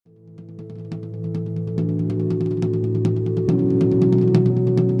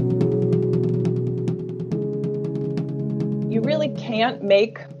can't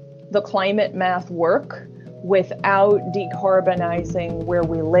make the climate math work without decarbonizing where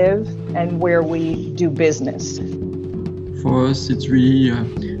we live and where we do business. For us, it's really a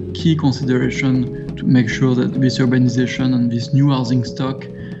key consideration to make sure that this urbanization and this new housing stock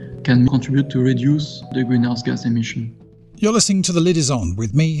can contribute to reduce the greenhouse gas emission. You're listening to The Lid Is On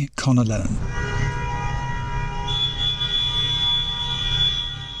with me, Connor Lennon.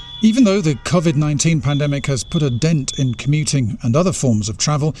 Even though the COVID-19 pandemic has put a dent in commuting and other forms of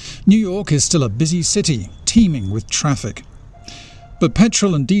travel, New York is still a busy city, teeming with traffic. But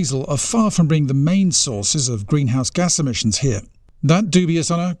petrol and diesel are far from being the main sources of greenhouse gas emissions here. That dubious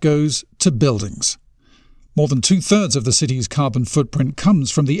honour goes to buildings. More than 2/3 of the city's carbon footprint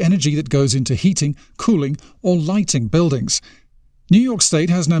comes from the energy that goes into heating, cooling or lighting buildings. New York State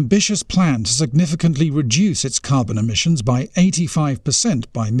has an ambitious plan to significantly reduce its carbon emissions by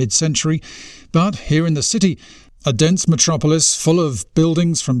 85% by mid-century. But here in the city, a dense metropolis full of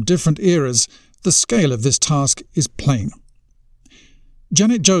buildings from different eras, the scale of this task is plain.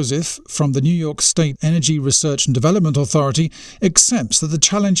 Janet Joseph from the New York State Energy Research and Development Authority accepts that the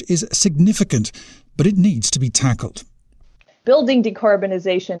challenge is significant, but it needs to be tackled. Building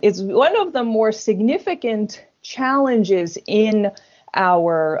decarbonization is one of the more significant challenges in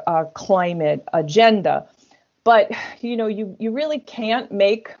our climate agenda. But, you really can't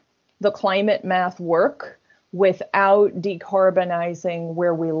make the climate math work without decarbonizing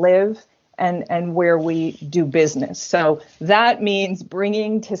where we live and where we do business. So that means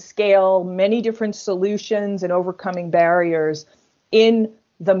bringing to scale many different solutions and overcoming barriers in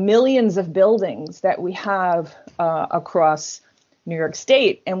the millions of buildings that we have across New York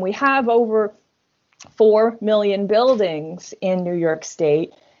State. And we have over 4 million buildings in New York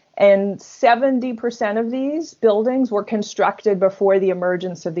State, and 70% of these buildings were constructed before the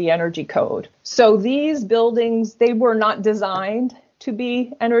emergence of the Energy Code. So these buildings, they were not designed to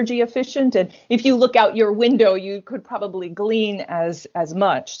be energy efficient. And if you look out your window, you could probably glean as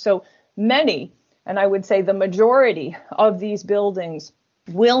much. So many, and I would say the majority of these buildings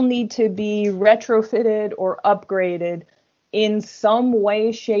will need to be retrofitted or upgraded in some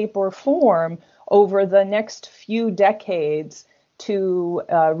way, shape, or form over the next few decades to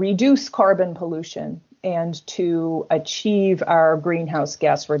reduce carbon pollution and to achieve our greenhouse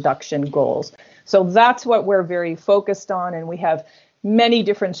gas reduction goals. So that's what we're very focused on, and we have many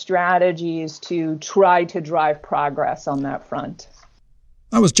different strategies to try to drive progress on that front.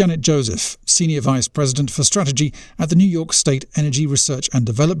 That was Janet Joseph, Senior Vice President for Strategy at the New York State Energy Research and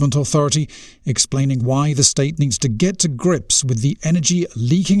Development Authority, explaining why the state needs to get to grips with the energy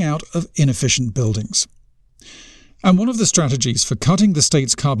leaking out of inefficient buildings. And one of the strategies for cutting the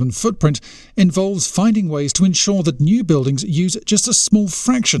state's carbon footprint involves finding ways to ensure that new buildings use just a small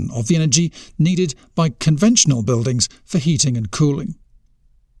fraction of the energy needed by conventional buildings for heating and cooling.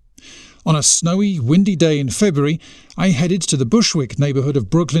 On a snowy, windy day in February, I headed to the Bushwick neighborhood of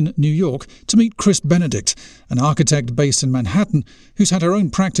Brooklyn, New York, to meet Chris Benedict, an architect based in Manhattan who's had her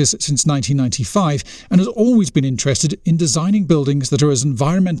own practice since 1995 and has always been interested in designing buildings that are as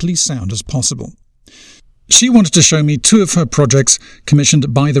environmentally sound as possible. She wanted to show me two of her projects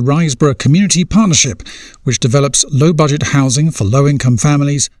commissioned by the Riseborough Community Partnership, which develops low-budget housing for low-income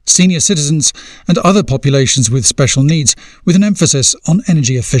families, senior citizens and other populations with special needs, with an emphasis on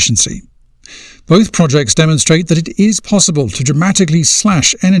energy efficiency. Both projects demonstrate that it is possible to dramatically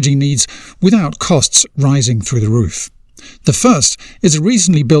slash energy needs without costs rising through the roof. The first is a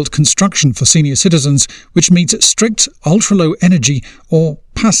recently built construction for senior citizens which meets strict ultra-low energy or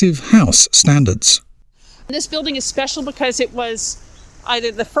passive house standards. This building is special because it was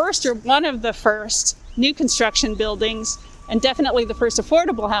either the first or one of the first new construction buildings, and definitely the first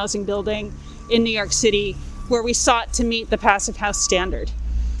affordable housing building in New York City where we sought to meet the passive house standard.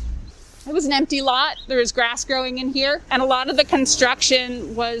 It was an empty lot. There was grass growing in here, and a lot of the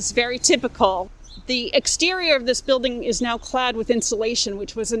construction was very typical. The exterior of this building is now clad with insulation,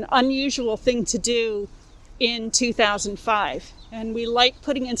 which was an unusual thing to do in 2005. And we like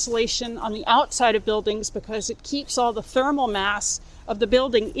putting insulation on the outside of buildings because it keeps all the thermal mass of the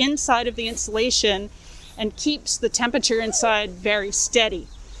building inside of the insulation and keeps the temperature inside very steady.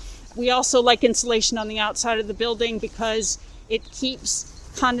 We also like insulation on the outside of the building because it keeps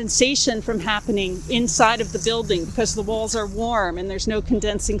condensation from happening inside of the building because the walls are warm and there's no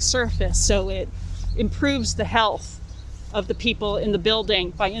condensing surface. So it improves the health of the people in the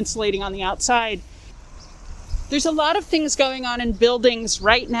building by insulating on the outside. There's a lot of things going on in buildings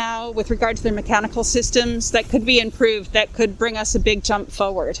right now with regard to their mechanical systems that could be improved, that could bring us a big jump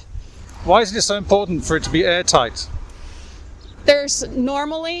forward. Why is it so important for it to be airtight? There's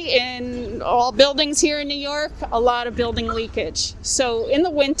normally in all buildings here in New York, a lot of building leakage. So in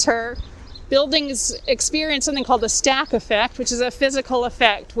the winter, buildings experience something called the stack effect, which is a physical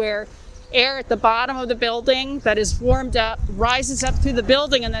effect where air at the bottom of the building that is warmed up rises up through the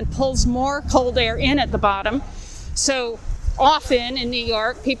building and then pulls more cold air in at the bottom. So often in New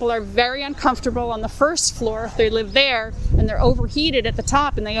York, people are very uncomfortable on the first floor if they live there, and they're overheated at the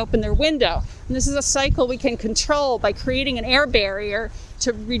top and they open their window. And this is a cycle we can control by creating an air barrier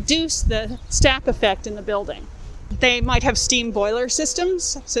to reduce the stack effect in the building. They might have steam boiler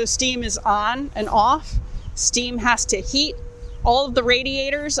systems, so steam is on and off. Steam has to heat all of the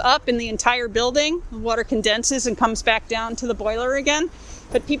radiators up in the entire building. Water condenses and comes back down to the boiler again.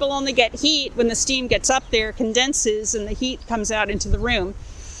 But people only get heat when the steam gets up there, condenses, and the heat comes out into the room.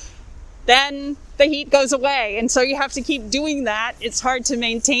 Then the heat goes away, and so you have to keep doing that. It's hard to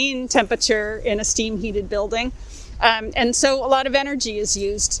maintain temperature in a steam-heated building. And so a lot of energy is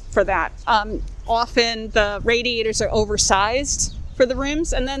used for that. Often the radiators are oversized for the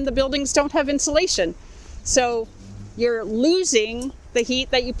rooms, and then the buildings don't have insulation. So you're losing the heat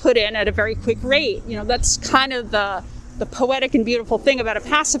that you put in at a very quick rate. You know, that's kind of the poetic and beautiful thing about a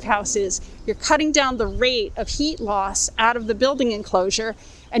passive house is you're cutting down the rate of heat loss out of the building enclosure,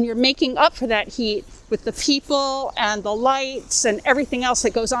 and you're making up for that heat with the people and the lights and everything else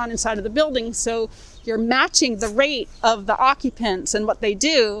that goes on inside of the building. So you're matching the rate of the occupants and what they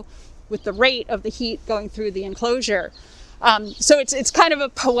do with the rate of the heat going through the enclosure. So it's kind of a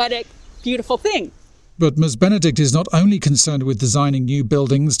poetic, beautiful thing. But Ms. Benedict is not only concerned with designing new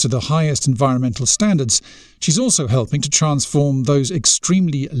buildings to the highest environmental standards, she's also helping to transform those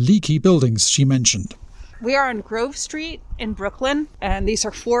extremely leaky buildings she mentioned. We are on Grove Street in Brooklyn, and these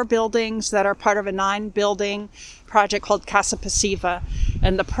are 4 buildings that are part of a 9-building project called Casa Passiva.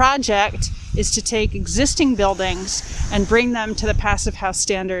 And the project is to take existing buildings and bring them to the Passive House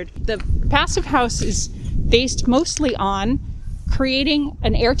standard. The Passive House is based mostly on creating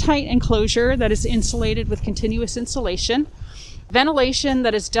an airtight enclosure that is insulated with continuous insulation, ventilation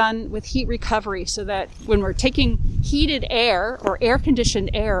that is done with heat recovery, so that when we're taking heated air or air-conditioned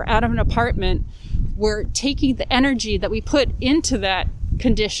air out of an apartment, we're taking the energy that we put into that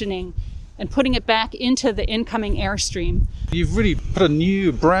conditioning and putting it back into the incoming airstream. You've really put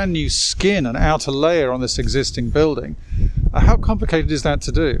a brand new skin and outer layer on this existing building. How complicated is that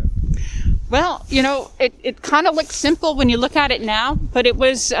to do? Well, you know, it kind of looks simple when you look at it now, but it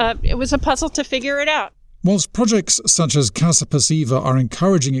was a puzzle to figure it out. Whilst projects such as Casa Passiva are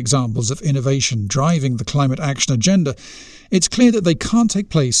encouraging examples of innovation driving the climate action agenda, it's clear that they can't take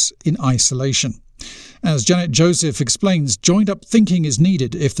place in isolation. As Janet Joseph explains, joined-up thinking is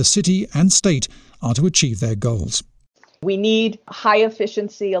needed if the city and state are to achieve their goals. We need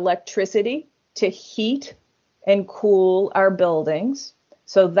high-efficiency electricity to heat and cool our buildings.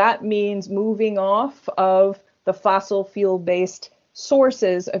 So that means moving off of the fossil fuel-based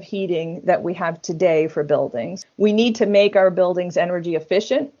sources of heating that we have today for buildings. We need to make our buildings energy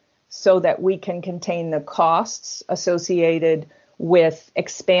efficient so that we can contain the costs associated with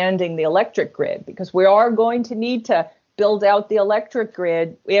expanding the electric grid, because we are going to need to build out the electric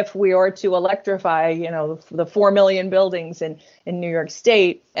grid if we are to electrify, the 4 million buildings in New York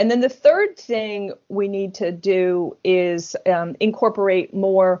State. And then the third thing we need to do is incorporate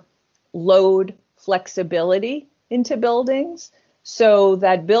more load flexibility into buildings so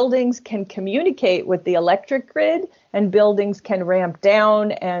that buildings can communicate with the electric grid and buildings can ramp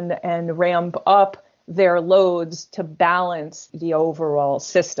down and ramp up their loads to balance the overall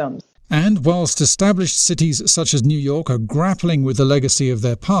system. And whilst established cities such as New York are grappling with the legacy of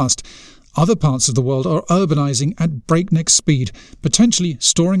their past, other parts of the world are urbanizing at breakneck speed, potentially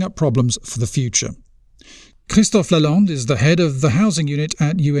storing up problems for the future. Christophe Lalande is the head of the housing unit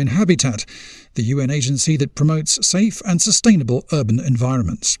at UN Habitat, the UN agency that promotes safe and sustainable urban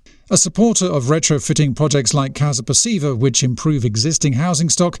environments. A supporter of retrofitting projects like Casa Passiva, which improve existing housing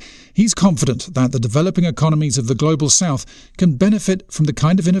stock, he's confident that the developing economies of the Global South can benefit from the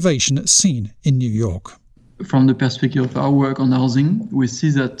kind of innovation seen in New York. From the perspective of our work on housing, we see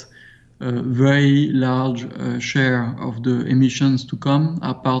that a very large share of the emissions to come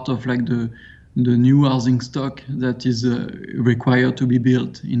are part of the new housing stock that is required to be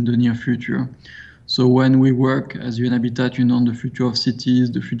built in the near future. So when we work as UN Habitat on the future of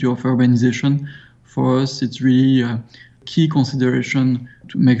cities, the future of urbanization, for us it's really a key consideration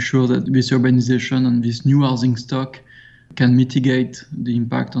to make sure that this urbanization and this new housing stock can mitigate the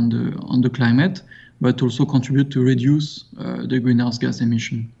impact on the climate, but also contribute to reduce the greenhouse gas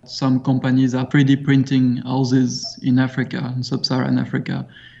emission. Some companies are 3D printing houses in Africa, in sub-Saharan Africa,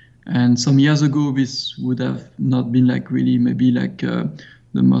 And some years ago, this would have not been like really maybe like the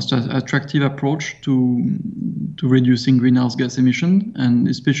most attractive approach to reducing greenhouse gas emission, and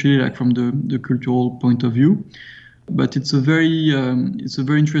especially like from the cultural point of view. But it's a very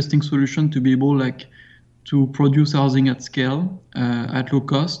interesting solution to be able like to produce housing at scale at low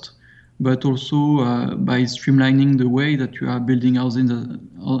cost, but also by streamlining the way that you are building housing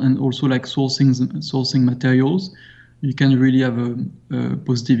and also like sourcing materials, you can really have a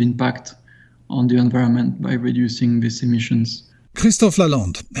positive impact on the environment by reducing these emissions. Christophe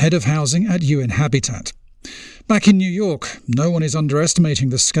Lalonde, Head of Housing at UN Habitat. Back in New York, no one is underestimating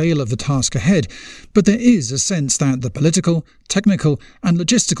the scale of the task ahead, but there is a sense that the political, technical and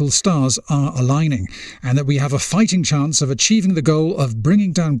logistical stars are aligning, and that we have a fighting chance of achieving the goal of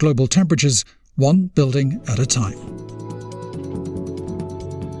bringing down global temperatures one building at a time.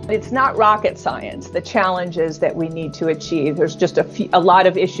 It's not rocket science, the challenges that we need to achieve. There's just a lot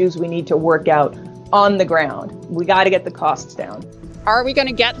of issues we need to work out on the ground. We got to get the costs down. Are we going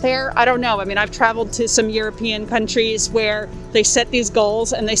to get there? I don't know. I mean, I've traveled to some European countries where they set these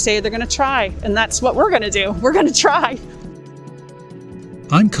goals and they say they're going to try. And that's what we're going to do. We're going to try.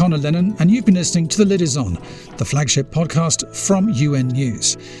 I'm Connor Lennon, and you've been listening to The Lid Is On, the flagship podcast from UN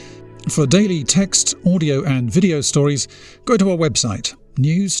News. For daily text, audio and video stories, go to our website,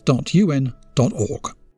 news.un.org.